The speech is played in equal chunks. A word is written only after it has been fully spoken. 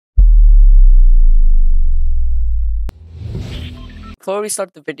before we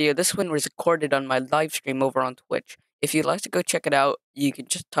start the video, this one was recorded on my live stream over on Twitch. If you'd like to go check it out, you can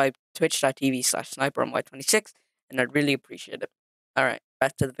just type twitch.tv/snipermy26, and I'd really appreciate it. Alright,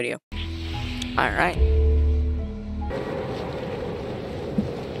 back to the video. Alright.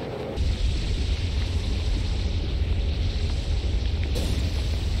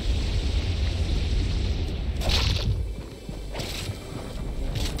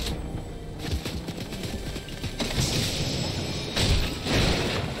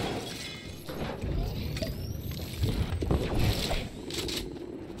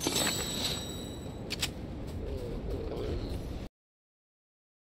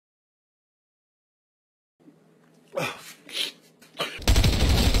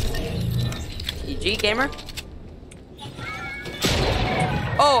 GG, gamer?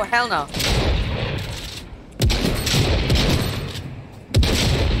 Oh, hell no.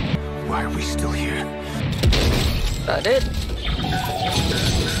 Why are we still here? That it?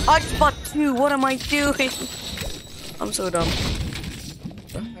 I just bought 2. What am I doing? I'm so dumb.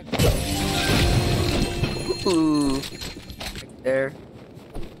 Ooh. Right there.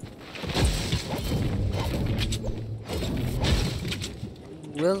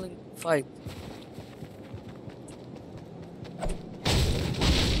 Willing to fight.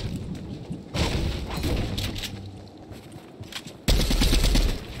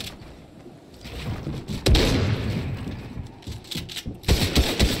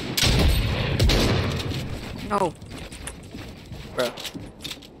 No. Bruh.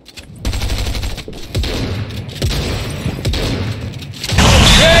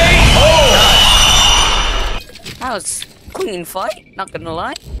 That was a clean fight, not gonna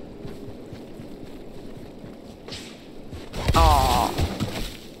lie. Aww.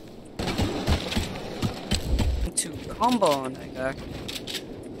 Too combo on that guy.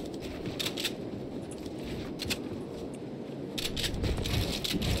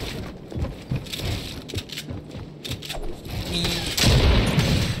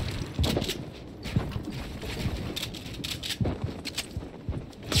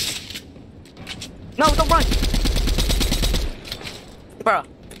 No, don't run! Bruh.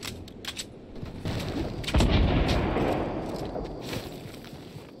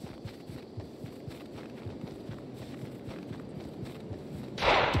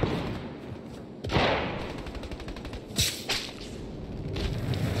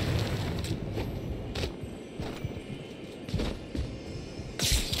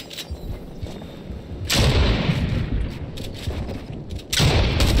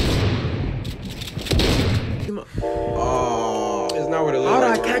 Oh, it's not what it looks like.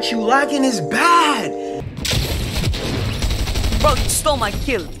 How do I catch you lagging is bad. Bro, you stole my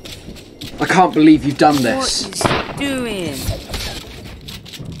kill. I can't believe you've done this. What is he doing?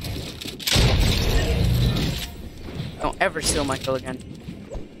 Don't ever steal my kill again.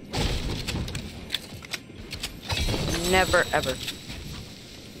 Never, ever.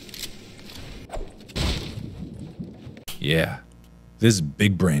 Yeah, this is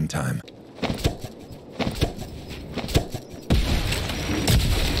big brain time.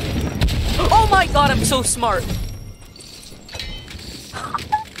 Oh my god, I'm so smart!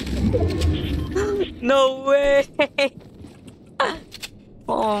 No way!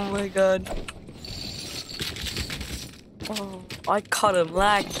 Oh my god. Oh, I caught him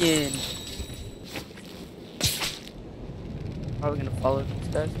lacking. Probably gonna follow these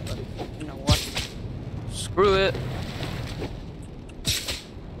guys, but you know what? Screw it.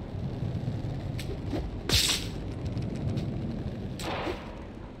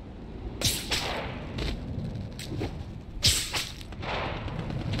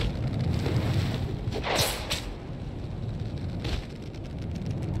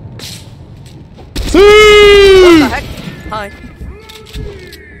 What the heck? Hi.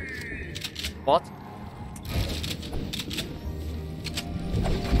 What?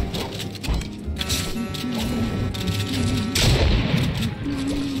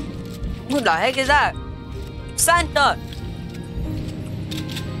 What the heck is that? Santa!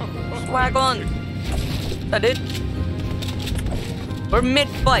 Swag on. Is that it? We're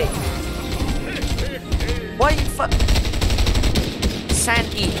mid-fight. Why you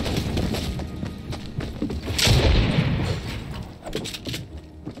Sandy.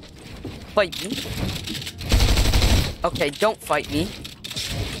 Fight me? Okay, don't fight me.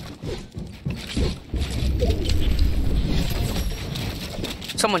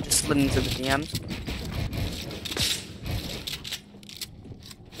 Someone just slid into the DMs.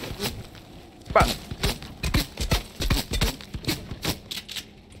 Bro.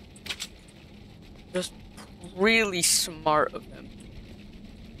 Just really smart of him.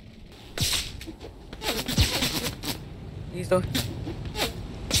 Please don't.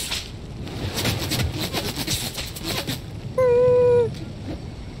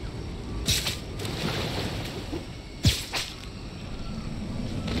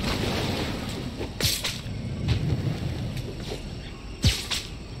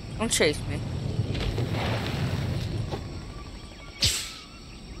 Don't chase me.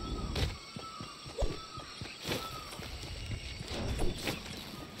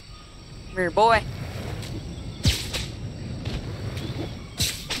 Come here, boy.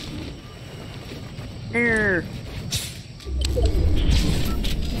 Here.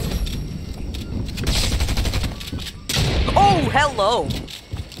 Oh, hello.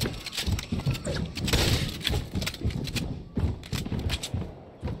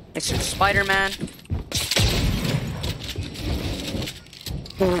 Mr. Spider-Man.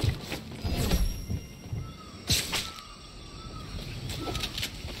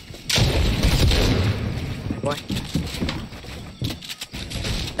 Boy.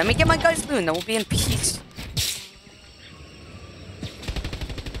 Let me get my guy's loot, then we'll be in peace.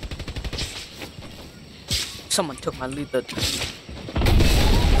 Someone took my loot.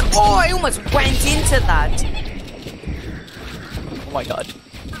 Oh, I almost went into that. Oh my god.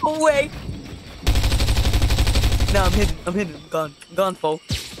 Go away. No, I'm hidden. I'm hidden. I'm gone. I'm gone, foe.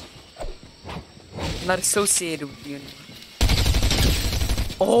 I'm not associated with you anymore.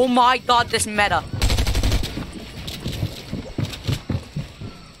 Oh my god, this meta.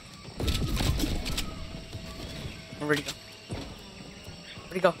 Where'd he go?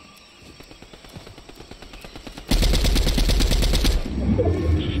 Where'd he go?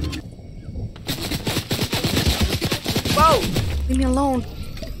 Whoa! Leave me alone.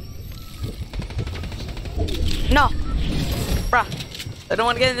 No! Bruh. I don't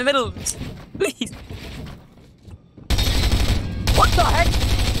want to get in the middle of this. Please. What the heck?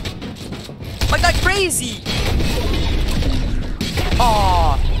 I got crazy!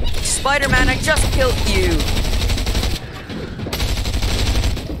 Aw. Spider-Man, I just killed you.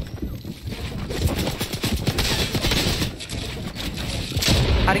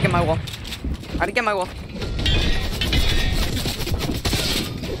 How'd I get my wall? How'd I get my wall?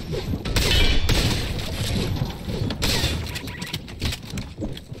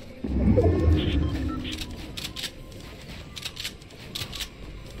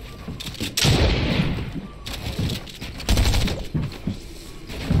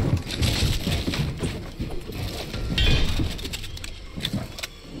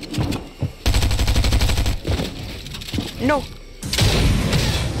 No.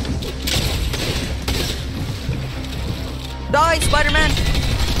 Die, Spider-Man!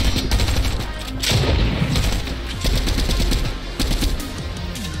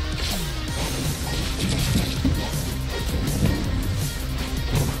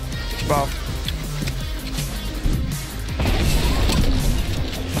 Wow.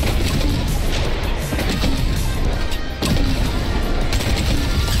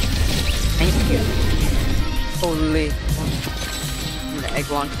 Thank you. Holy. An egg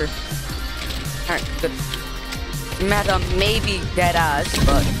launcher. Alright, good. Meta maybe dead ass,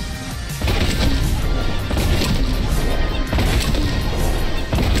 but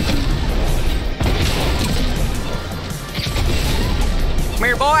come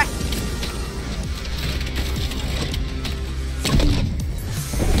here, boy.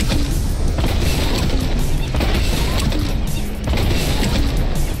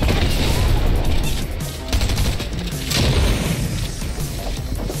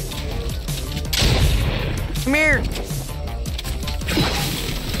 Come here.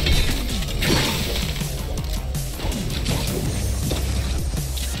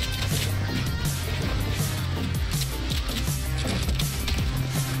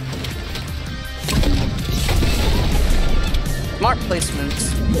 Smart placements.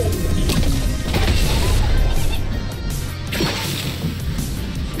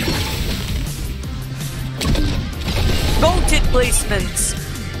 Goated placements.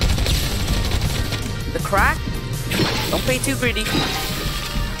 The crack? Don't play too greedy.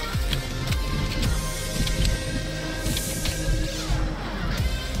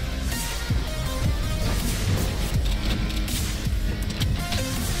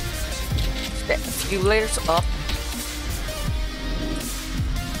 Step a few layers up.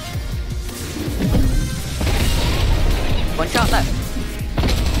 One shot left.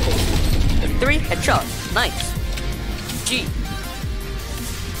 3 headshot. Nice. G.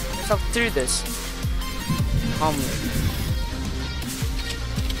 Let's help through this. Calmly.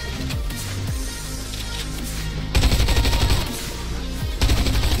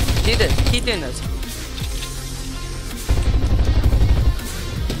 Do this. Keep doing this.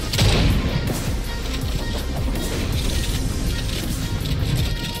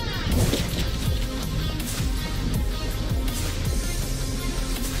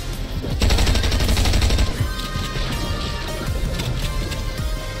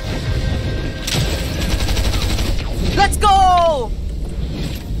 Let's go!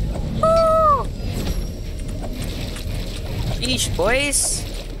 Sheesh, boys.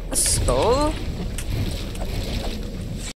 Let's go.